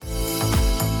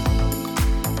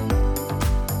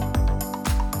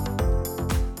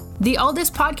The Aldis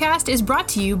podcast is brought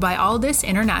to you by Aldis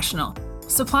International,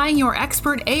 supplying your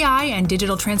expert AI and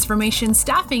digital transformation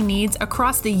staffing needs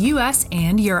across the US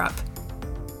and Europe.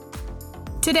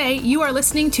 Today, you are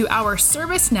listening to our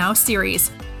ServiceNow series,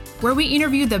 where we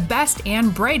interview the best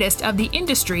and brightest of the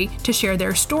industry to share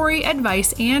their story,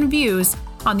 advice, and views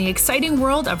on the exciting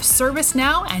world of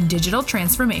ServiceNow and digital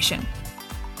transformation.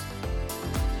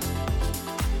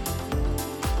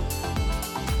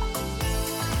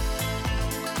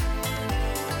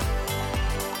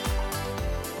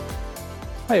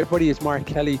 Hi everybody, it's Mark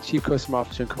Kelly, Chief Customer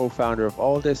Officer and co-founder of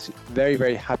Aldis. Very,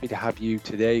 very happy to have you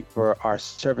today for our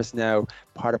ServiceNow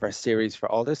part of our series for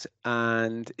Aldis.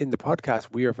 And in the podcast,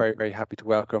 we are very, very happy to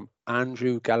welcome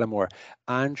Andrew Gallimore.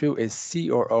 Andrew is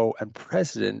CRO and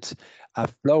President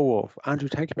of Flowolf. Andrew,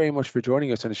 thank you very much for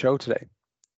joining us on the show today.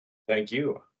 Thank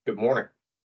you. Good morning.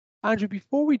 Andrew,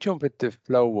 before we jump into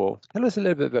Flowolf, tell us a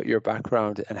little bit about your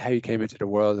background and how you came into the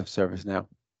world of ServiceNow.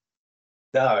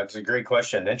 No, it's a great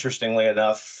question. Interestingly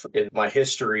enough, in my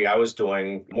history, I was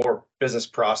doing more business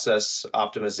process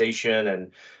optimization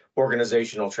and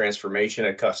organizational transformation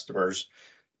at customers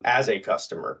as a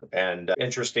customer. And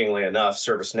interestingly enough,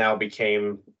 ServiceNow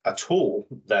became a tool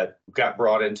that got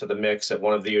brought into the mix at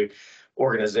one of the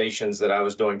organizations that I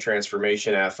was doing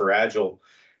transformation at for Agile.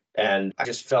 And I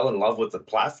just fell in love with the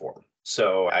platform.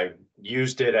 So I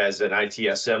used it as an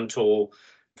ITSM tool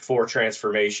for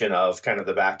transformation of kind of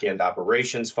the back-end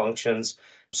operations functions.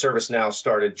 ServiceNow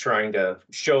started trying to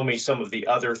show me some of the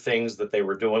other things that they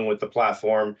were doing with the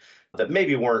platform that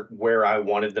maybe weren't where I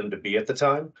wanted them to be at the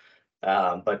time.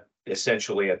 But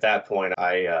essentially at that point,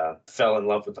 I fell in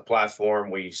love with the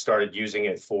platform. We started using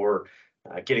it for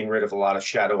getting rid of a lot of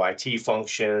shadow IT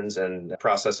functions and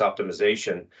process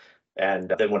optimization.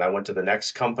 And then when I went to the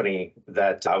next company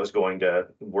that I was going to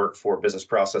work for business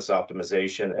process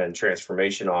optimization and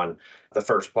transformation on, the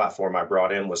first platform I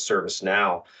brought in was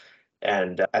ServiceNow.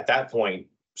 And at that point,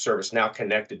 ServiceNow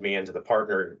connected me into the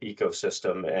partner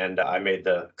ecosystem, and I made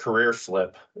the career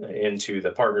flip into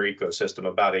the partner ecosystem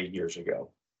about 8 years ago.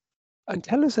 And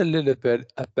tell us a little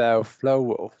bit about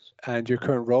Flowolf and your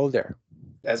current role there.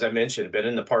 As I mentioned, been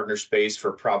in the partner space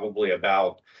for probably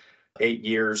about 8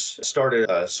 years. Started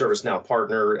a ServiceNow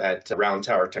partner at Round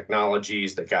Tower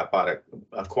Technologies that got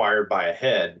acquired by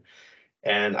Ahead.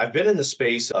 And I've been in the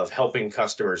space of helping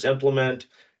customers implement,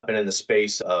 been in the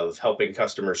space of helping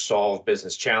customers solve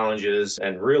business challenges,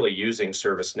 and really using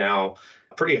ServiceNow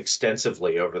pretty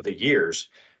extensively over the years.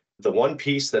 The one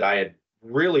piece that I had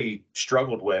really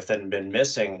struggled with and been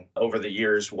missing over the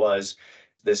years was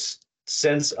this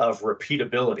sense of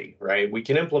repeatability, right? We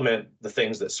can implement the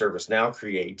things that ServiceNow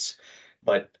creates,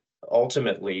 but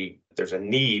ultimately there's a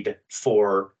need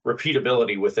for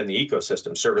repeatability within the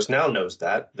ecosystem. ServiceNow knows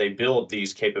that. They build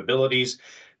these capabilities,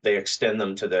 they extend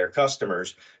them to their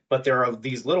customers, but there are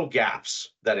these little gaps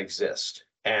that exist.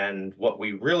 And what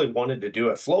we really wanted to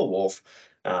do at Flowolf,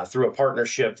 through a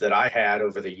partnership that I had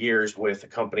over the years with a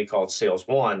company called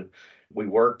SalesOne, we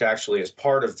worked actually as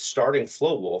part of starting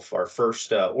Flowolf. Our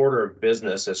first order of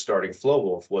business as starting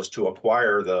Flowolf was to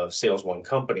acquire the SalesOne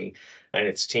company and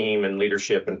its team and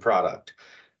leadership and product.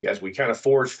 As we kind of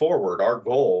forge forward, our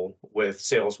goal with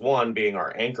SalesOne being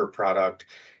our anchor product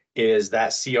is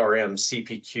that CRM,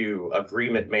 CPQ,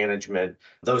 agreement management,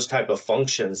 those type of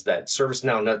functions that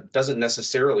ServiceNow doesn't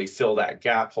necessarily fill that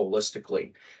gap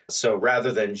holistically. So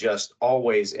rather than just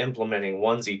always implementing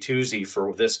onesie twosie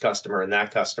for this customer and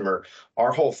that customer,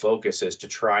 our whole focus is to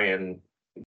try and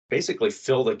basically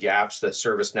fill the gaps that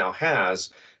ServiceNow has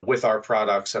with our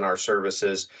products and our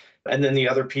services. And then the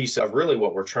other piece of really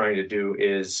what we're trying to do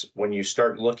is when you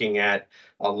start looking at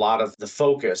a lot of the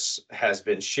focus has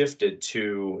been shifted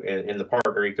to, in the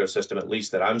partner ecosystem, at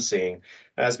least that I'm seeing,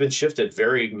 has been shifted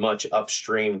very much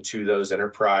upstream to those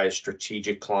enterprise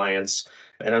strategic clients.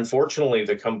 And unfortunately,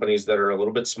 the companies that are a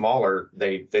little bit smaller,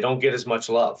 they don't get as much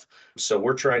love. So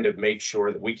we're trying to make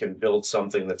sure that we can build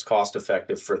something that's cost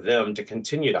effective for them to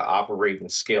continue to operate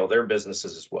and scale their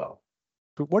businesses as well.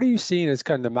 But what are you seeing as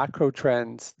kind of the macro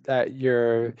trends that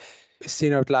you're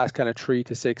seeing over the last kind of 3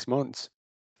 to 6 months?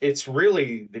 It's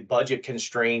really the budget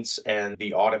constraints and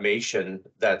the automation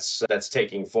that's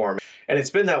taking form. And it's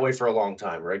been that way for a long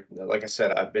time, right? Like I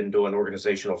said, I've been doing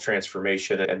organizational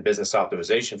transformation and business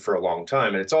optimization for a long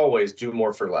time, and it's always do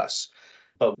more for less.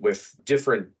 But with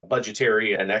different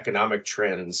budgetary and economic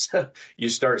trends, you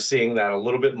start seeing that a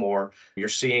little bit more. You're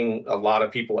seeing a lot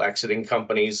of people exiting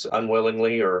companies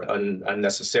unwillingly or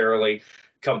unnecessarily,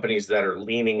 companies that are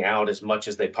leaning out as much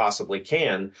as they possibly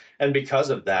can. And because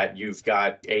of that, you've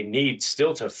got a need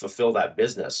still to fulfill that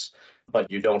business. but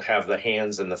you don't have the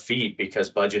hands and the feet because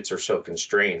budgets are so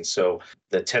constrained. So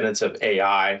the tenets of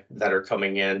AI that are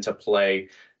coming into play,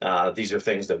 these are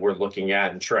things that we're looking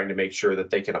at and trying to make sure that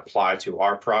they can apply to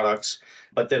our products,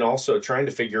 but then also trying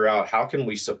to figure out how can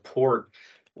we support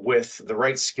with the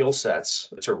right skill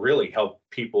sets to really help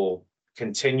people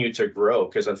continue to grow.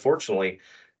 Because unfortunately,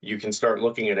 you can start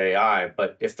looking at AI,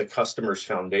 but if the customer's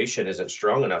foundation isn't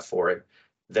strong enough for it,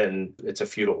 then it's a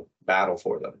futile battle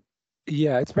for them.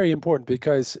 Yeah, it's very important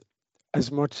because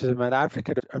as much as I'm an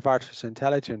advocate of artificial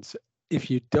intelligence,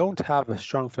 if you don't have a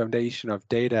strong foundation of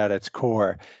data at its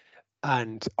core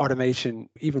and automation,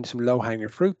 even some low-hanging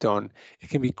fruit done, it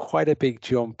can be quite a big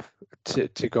jump to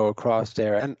go across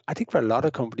there. And I think for a lot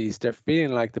of companies, they're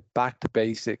feeling like the back to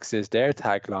basics is their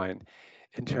tagline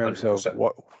in terms 100%.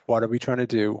 of what are we trying to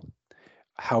do?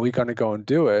 How are we going to go and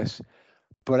do it?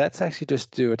 But let's actually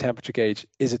just do a temperature gauge.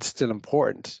 Is it still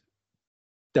important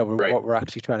that Right. what we're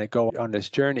actually trying to go on this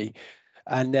journey?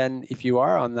 And then if you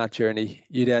are on that journey,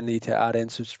 you then need to add in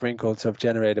some sprinkles of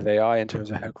generative AI in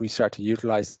terms of how can we start to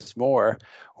utilize this more,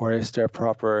 or is there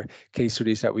proper case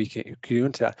studies that we can do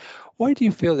into that? Why do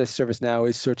you feel that ServiceNow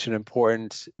is such an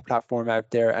important platform out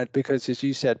there? And because, as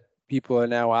you said, people are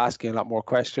now asking a lot more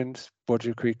questions,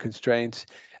 budgetary constraints,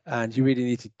 and you really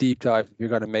need to deep dive if you're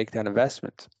going to make that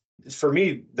investment. For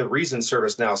me, the reason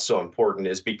ServiceNow is so important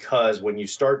is because when you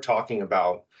start talking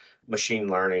about machine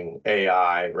learning,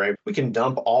 AI, right, we can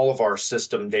dump all of our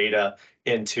system data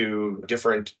into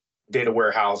different data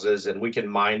warehouses and we can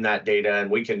mine that data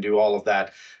and we can do all of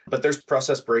that. But there's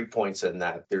process breakpoints in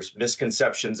that. There's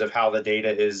misconceptions of how the data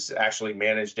is actually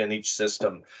managed in each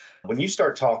system. When you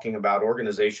start talking about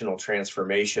organizational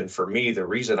transformation, for me, the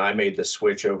reason I made the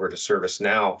switch over to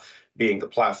ServiceNow being the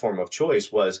platform of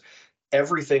choice was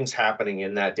everything's happening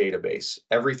in that database.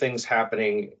 Everything's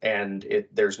happening, and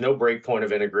there's no breakpoint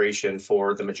of integration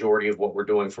for the majority of what we're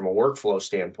doing from a workflow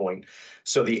standpoint.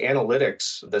 So the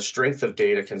analytics, the strength of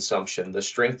data consumption, the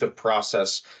strength of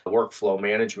process workflow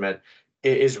management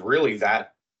is really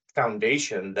that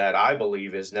foundation that I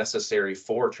believe is necessary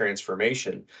for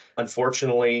transformation.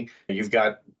 Unfortunately, you've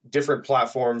got different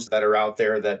platforms that are out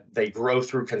there that they grow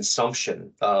through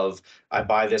consumption of, I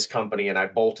buy this company and I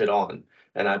bolt it on.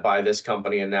 And I buy this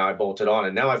company and now I bolt it on.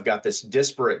 And now I've got this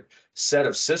disparate set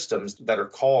of systems that are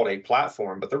called a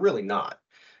platform, but they're really not.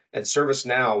 And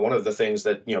ServiceNow, one of the things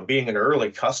that, being an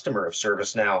early customer of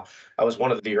ServiceNow, I was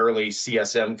one of the early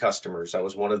CSM customers. I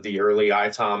was one of the early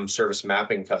ITOM service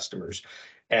mapping customers.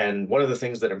 And one of the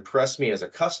things that impressed me as a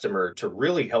customer to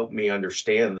really help me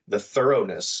understand the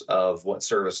thoroughness of what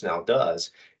ServiceNow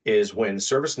does is when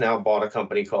ServiceNow bought a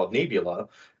company called Nebula,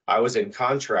 I was in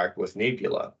contract with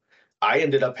Nebula. I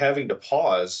ended up having to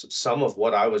pause some of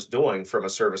what I was doing from a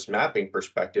service mapping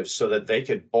perspective so that they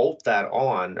could bolt that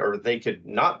on, or they could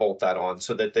not bolt that on,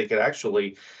 so that they could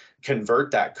actually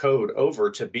convert that code over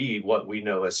to be what we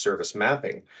know as service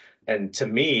mapping. And to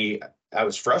me, I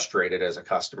was frustrated as a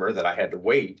customer that I had to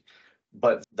wait,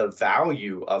 but the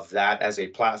value of that as a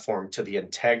platform to the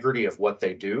integrity of what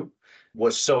they do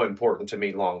was so important to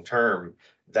me long term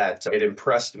that it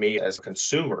impressed me as a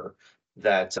consumer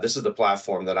that this is the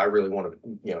platform that I really want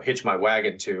to, hitch my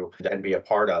wagon to and be a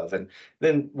part of. And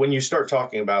then when you start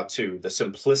talking about too, the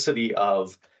simplicity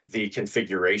of the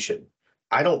configuration,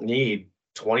 I don't need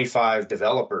 25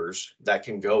 developers that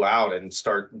can go out and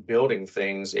start building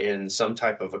things in some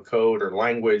type of a code or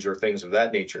language or things of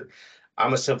that nature.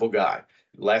 I'm a simple guy.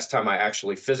 Last time I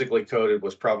actually physically coded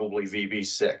was probably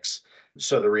VB6.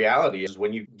 So the reality is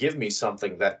when you give me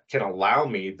something that can allow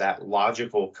me that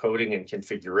logical coding and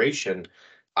configuration,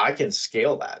 I can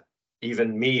scale that.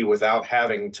 Even me without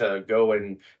having to go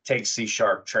and take C#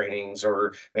 trainings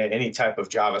or any type of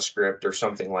JavaScript or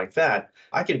something like that,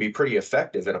 I can be pretty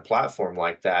effective in a platform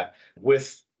like that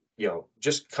with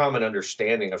just common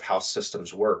understanding of how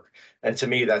systems work. And to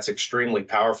me, that's extremely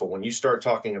powerful. When you start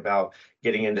talking about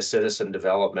getting into citizen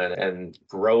development and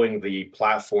growing the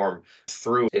platform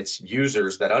through its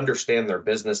users that understand their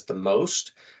business the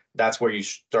most, that's where you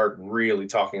start really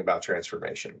talking about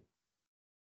transformation.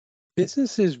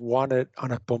 Businesses want it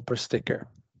on a bumper sticker.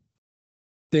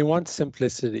 They want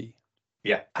simplicity.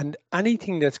 Yeah. And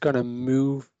anything that's going to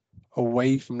move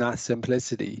away from that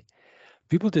simplicity,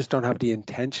 people just don't have the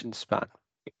attention span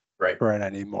for it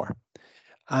anymore.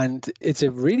 And it's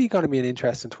really going to be an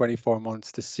interesting 24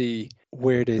 months to see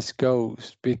where this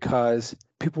goes, because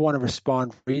people want to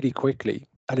respond really quickly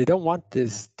and they don't want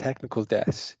this technical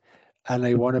debt, and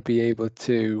they want to be able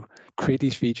to create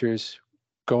these features,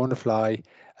 go on the fly,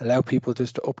 allow people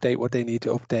just to update what they need to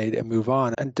update and move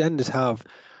on, and then just have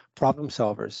problem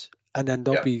solvers, and then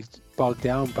don't be bogged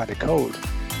down by the code.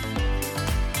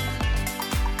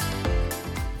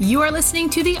 You are listening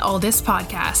to the Aldis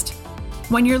podcast.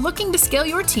 When you're looking to scale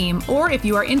your team, or if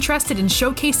you are interested in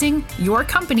showcasing your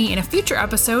company in a future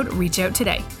episode, reach out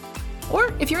today.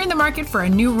 Or if you're in the market for a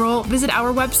new role, visit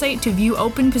our website to view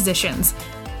open positions,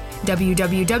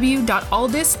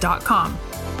 www.aldis.com.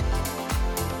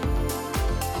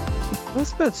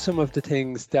 What's about some of the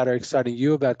things that are exciting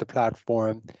you about the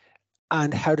platform,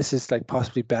 and how this is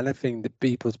possibly benefiting the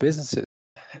people's businesses?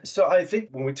 So I think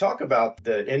when we talk about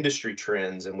the industry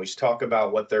trends and we talk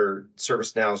about what their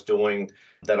ServiceNow is doing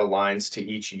that aligns to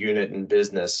each unit in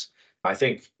business, I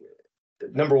think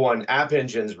number one, App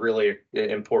Engine is really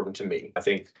important to me. I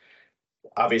think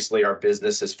obviously our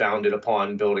business is founded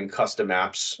upon building custom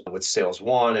apps with Sales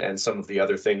One and some of the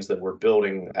other things that we're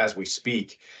building as we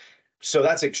speak. So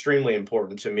that's extremely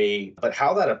important to me. But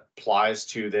how that applies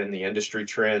to then the industry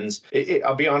trends,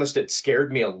 I'll be honest, it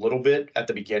scared me a little bit at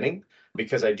the beginning,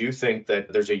 because I do think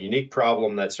that there's a unique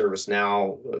problem that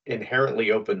ServiceNow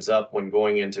inherently opens up when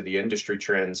going into the industry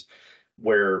trends,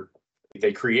 where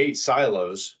they create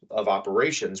silos of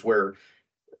operations, where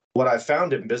what I've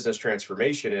found in business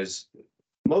transformation is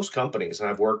most companies, and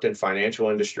I've worked in financial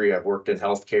industry, I've worked in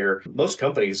healthcare, most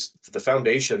companies, the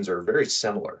foundations are very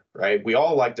similar, right? We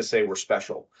all like to say we're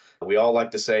special. We all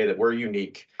like to say that we're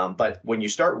unique. But when you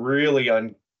start really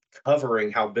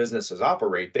uncovering how businesses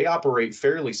operate, they operate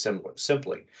fairly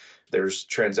simply. There's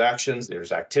transactions,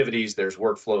 there's activities, there's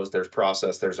workflows, there's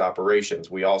process, there's operations.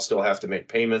 We all still have to make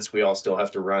payments. We all still have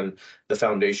to run the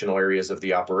foundational areas of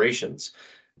the operations.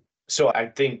 So I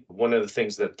think one of the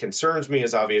things that concerns me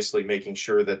is obviously making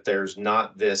sure that there's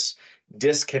not this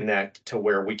disconnect to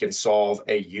where we can solve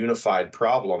a unified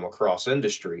problem across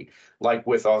industry, like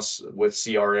with us with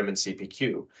CRM and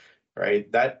CPQ, right?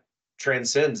 That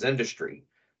transcends industry.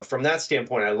 From that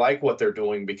standpoint, I like what they're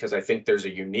doing because I think there's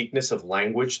a uniqueness of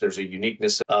language, there's a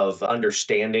uniqueness of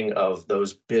understanding of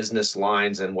those business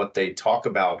lines and what they talk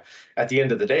about. At the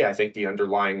end of the day, I think the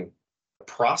underlying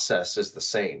process is the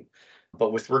same.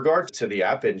 But with regard to the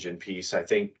App Engine piece, I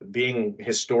think being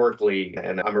historically,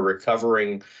 and I'm a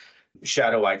recovering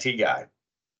shadow IT guy,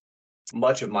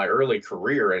 much of my early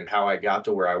career and how I got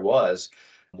to where I was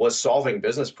solving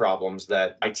business problems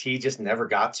that IT just never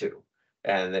got to.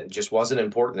 And it just wasn't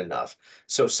important enough.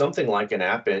 So something like an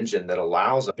App Engine that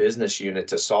allows a business unit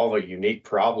to solve a unique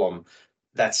problem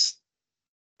that's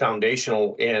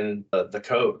foundational in the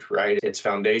code, right? It's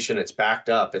foundation, it's backed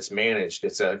up, it's managed,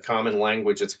 it's a common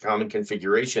language, it's a common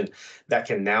configuration that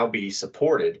can now be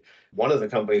supported. One of the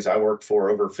companies I worked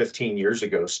for over 15 years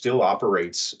ago still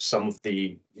operates some of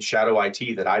the shadow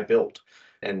IT that I built.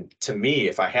 And to me,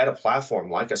 if I had a platform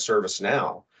like a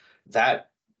ServiceNow, that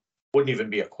wouldn't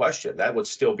even be a question. That would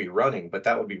still be running, but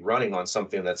that would be running on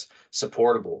something that's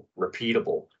supportable,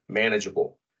 repeatable,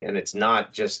 manageable. And it's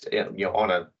not just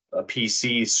on a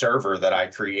PC server that I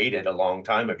created a long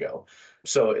time ago.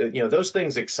 So, those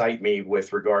things excite me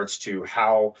with regards to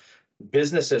how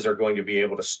businesses are going to be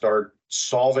able to start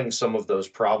solving some of those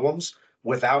problems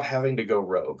without having to go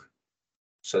rogue.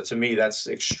 So to me, that's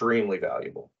extremely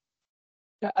valuable.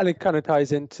 Yeah, and it kind of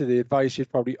ties into the advice you'd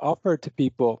probably offer to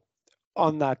people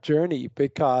on that journey,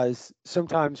 because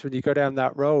sometimes when you go down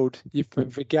that road, you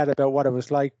forget about what it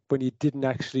was like when you didn't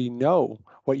actually know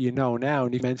what you know now.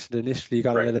 And you mentioned initially you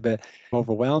got a little bit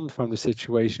overwhelmed from the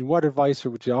situation. What advice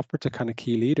would you offer to kind of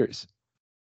key leaders?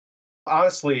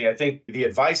 Honestly, I think the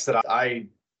advice that I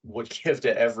would give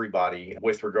to everybody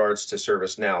with regards to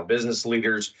ServiceNow, business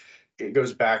leaders, it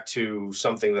goes back to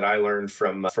something that I learned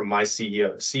from my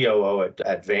COO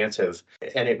at Vantiv.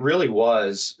 And it really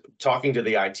was talking to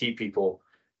the IT people.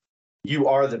 You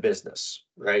are the business,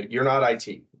 right? You're not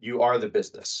IT. You are the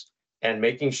business. And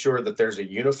making sure that there's a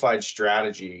unified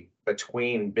strategy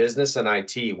between business and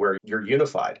IT where you're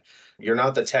unified. You're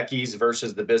not the techies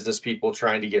versus the business people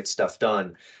trying to get stuff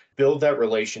done. Build that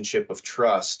relationship of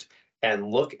trust and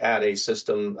look at a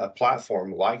system, a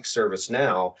platform like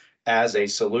ServiceNow as a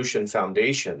solution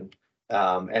foundation,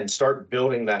 and start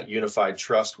building that unified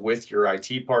trust with your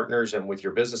IT partners and with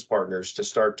your business partners to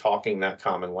start talking that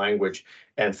common language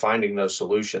and finding those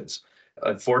solutions.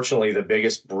 Unfortunately, the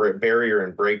biggest barrier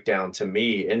and breakdown to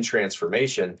me in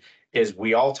transformation is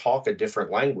we all talk a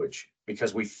different language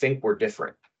because we think we're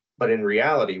different. But in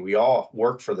reality, we all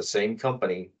work for the same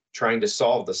company trying to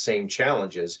solve the same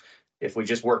challenges. If we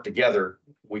just work together,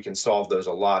 we can solve those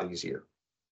a lot easier.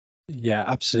 Yeah,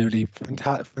 absolutely.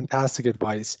 Fantastic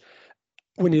advice.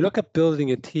 When you look at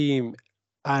building a team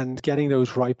and getting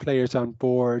those right players on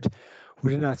board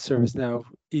within that ServiceNow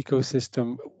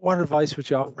ecosystem, what advice would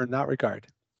you offer in that regard?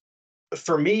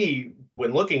 For me,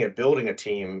 when looking at building a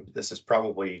team, this is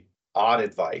probably odd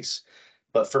advice,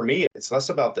 But for me, it's less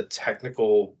about the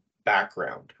technical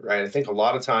background, right? I think a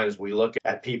lot of times we look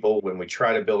at people when we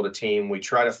try to build a team, we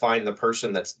try to find the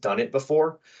person that's done it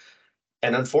before.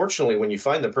 And unfortunately, when you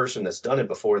find the person that's done it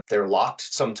before, they're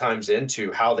locked sometimes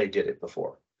into how they did it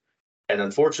before. And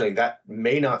unfortunately, that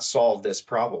may not solve this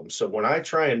problem. So when I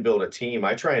try and build a team,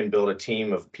 I try and build a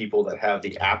team of people that have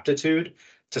the aptitude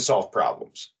to solve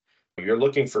problems. You're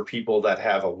looking for people that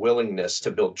have a willingness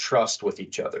to build trust with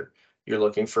each other. You're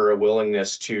looking for a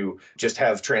willingness to just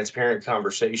have transparent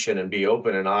conversation and be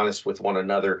open and honest with one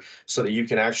another so that you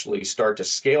can actually start to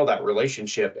scale that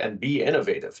relationship and be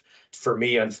innovative. For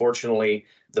me, unfortunately,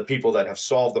 the people that have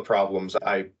solved the problems,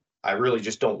 I really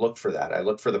just don't look for that. I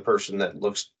look for the person that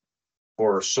looks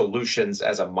for solutions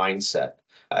as a mindset,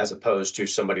 as opposed to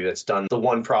somebody that's done the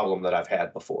one problem that I've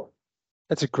had before.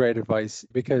 That's a great advice,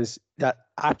 because that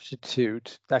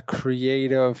aptitude, that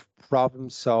creative problem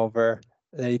solver,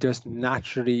 they just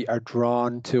naturally are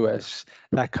drawn to it.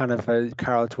 That kind of a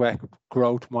Carol Dweck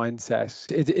growth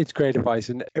mindset. It's great advice,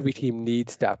 and every team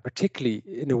needs that, particularly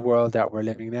in the world that we're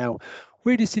living now.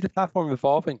 Where do you see the platform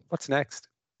evolving? What's next?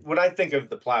 When I think of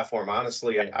the platform,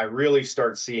 honestly, I really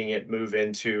start seeing it move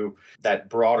into that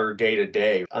broader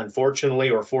day-to-day.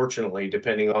 Unfortunately or fortunately,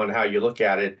 depending on how you look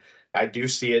at it, I do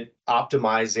see it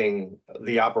optimizing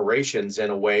the operations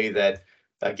in a way that,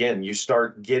 again, you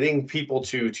start getting people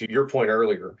to your point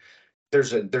earlier,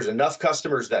 there's enough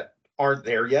customers that aren't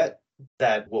there yet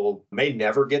that may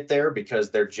never get there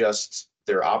because they're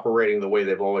operating the way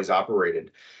they've always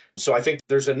operated. So I think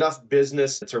there's enough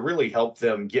business to really help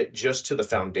them get just to the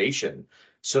foundation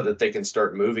so that they can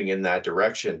start moving in that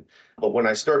direction. But when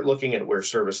I start looking at where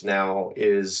ServiceNow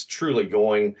is truly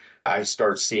going, I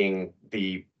start seeing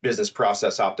the business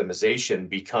process optimization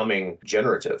becoming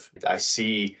generative. I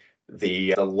see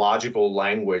the logical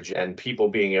language and people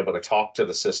being able to talk to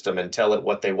the system and tell it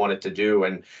what they want it to do.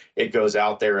 And it goes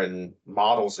out there and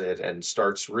models it and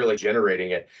starts really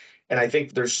generating it. And I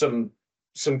think there's some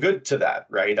good to that,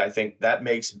 right? I think that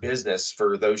makes business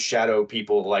for those shadow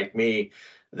people like me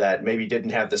that maybe didn't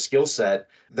have the skill set.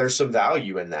 There's some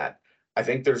value in that. I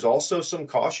think there's also some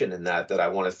caution in that I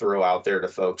want to throw out there to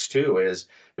folks too, is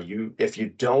if you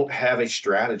don't have a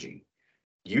strategy,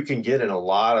 you can get in a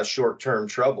lot of short-term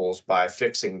troubles by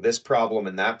fixing this problem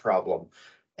and that problem.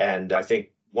 And I think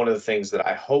one of the things that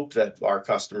I hope that our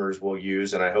customers will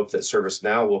use, and I hope that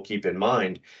ServiceNow will keep in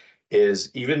mind,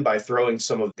 is even by throwing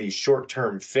some of these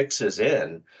short-term fixes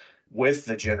in with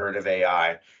the generative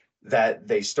AI, that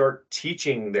they start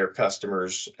teaching their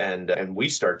customers and we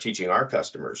start teaching our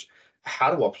customers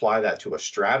how to apply that to a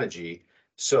strategy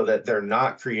so that they're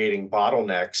not creating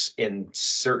bottlenecks in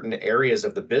certain areas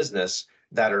of the business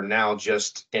that are now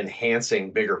just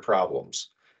enhancing bigger problems.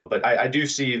 But I do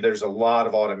see there's a lot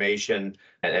of automation,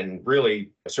 and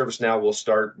really ServiceNow will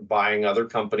start buying other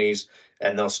companies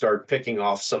and they'll start picking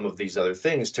off some of these other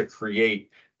things to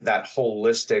create that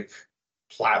holistic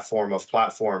platform of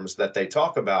platforms that they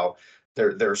talk about.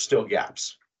 There are still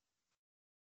gaps.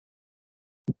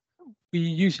 We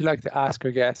usually like to ask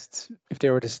our guests if they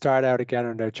were to start out again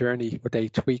on their journey, would they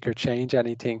tweak or change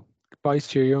anything? Advice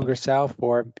to your younger self,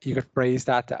 or you could phrase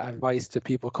that to advice to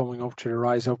people coming up to the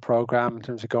Rise Up program in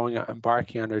terms of going out,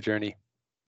 embarking on their journey.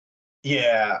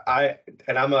 Yeah,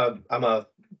 I'm a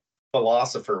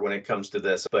philosopher when it comes to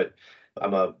this, but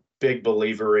I'm a big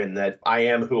believer in that I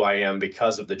am who I am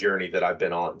because of the journey that I've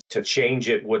been on. To change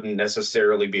it wouldn't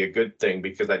necessarily be a good thing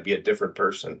because I'd be a different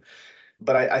person.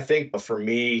 But I think for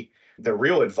me, the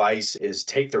real advice is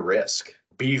take the risk,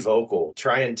 be vocal,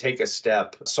 try and take a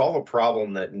step, solve a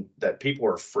problem that people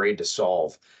are afraid to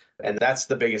solve. And that's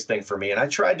the biggest thing for me. And I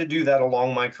tried to do that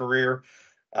along my career.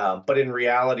 But in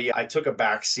reality, I took a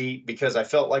back seat because I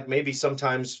felt like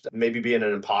sometimes being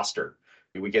an imposter.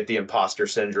 We get the imposter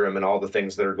syndrome and all the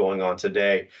things that are going on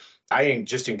today. I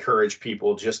just encourage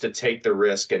people just to take the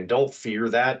risk and don't fear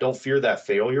that. Don't fear that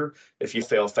failure if you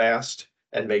fail fast,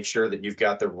 and make sure that you've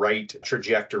got the right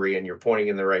trajectory and you're pointing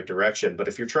in the right direction. But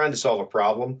if you're trying to solve a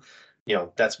problem,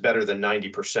 that's better than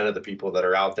 90% of the people that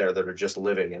are out there that are just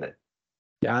living in it.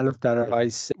 Yeah, I love that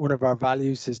advice. One of our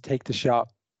values is take the shot.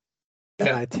 And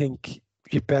I think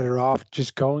you're better off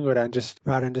just going with it and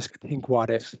rather than just think what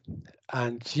if.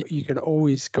 And you can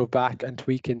always go back and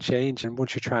tweak and change. And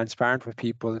once you're transparent with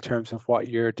people in terms of what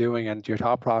you're doing and your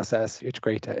thought process, it's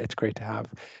great to have.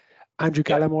 Andrew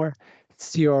Gallimore,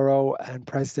 CRO and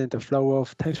President of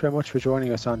Flowolf, thanks very much for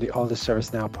joining us on the All This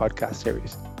ServiceNow podcast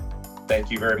series. Thank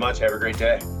you very much. Have a great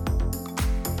day.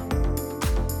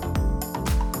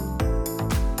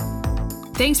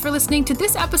 Thanks for listening to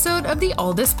this episode of the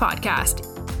All This podcast.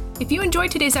 If you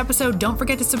enjoyed today's episode, don't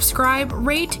forget to subscribe,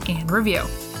 rate, and review.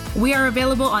 We are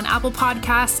available on Apple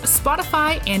Podcasts,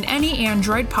 Spotify, and any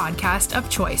Android podcast of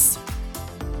choice.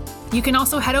 You can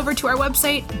also head over to our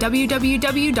website,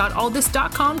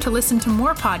 www.aldis.com, to listen to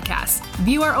more podcasts,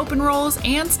 view our open roles,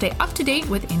 and stay up to date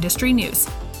with industry news.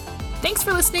 Thanks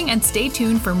for listening, and stay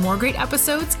tuned for more great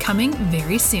episodes coming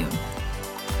very soon.